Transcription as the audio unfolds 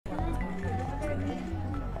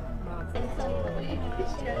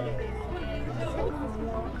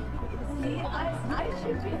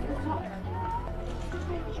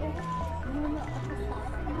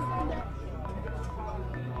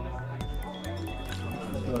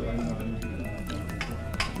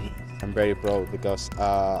I'm very proud because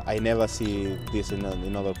I never see this in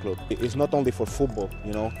another club. It's not only for football,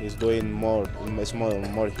 you know, it's doing more, it's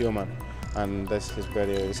more human, and this is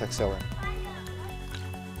it's excellent.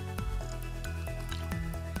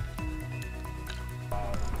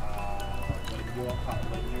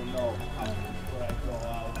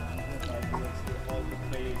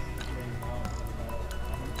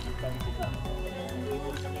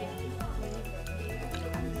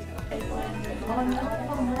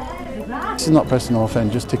 This is not Preston North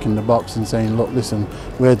End just ticking the box and saying, look, listen,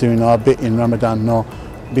 we're doing our bit in Ramadan. No,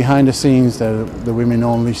 behind the scenes, the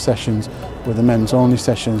women-only sessions, with the men's-only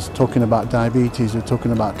sessions, talking about diabetes, we're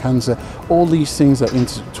talking about cancer, all these things that are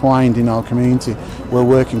intertwined in our community. We're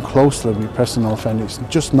working closely with Preston North End. It's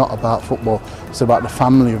just not about football, it's about the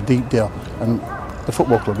family of Deepdale, and the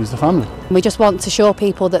football club is the family. We just want to show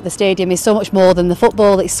people that the stadium is so much more than the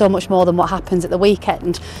football, it's so much more than what happens at the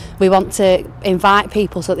weekend. We want to invite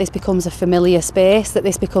people so that this becomes a familiar space, that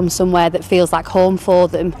this becomes somewhere that feels like home for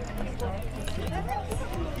them.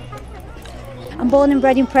 I'm born and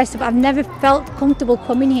bred in Preston, but I've never felt comfortable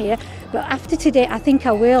coming here. But after today, I think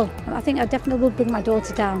I will. I think I definitely will bring my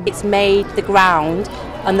daughter down. It's made the ground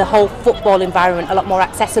and the whole football environment a lot more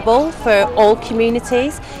accessible for all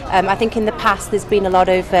communities. I think in the past there's been a lot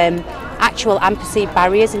of actual and perceived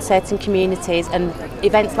barriers in certain communities, and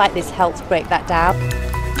events like this helps break that down.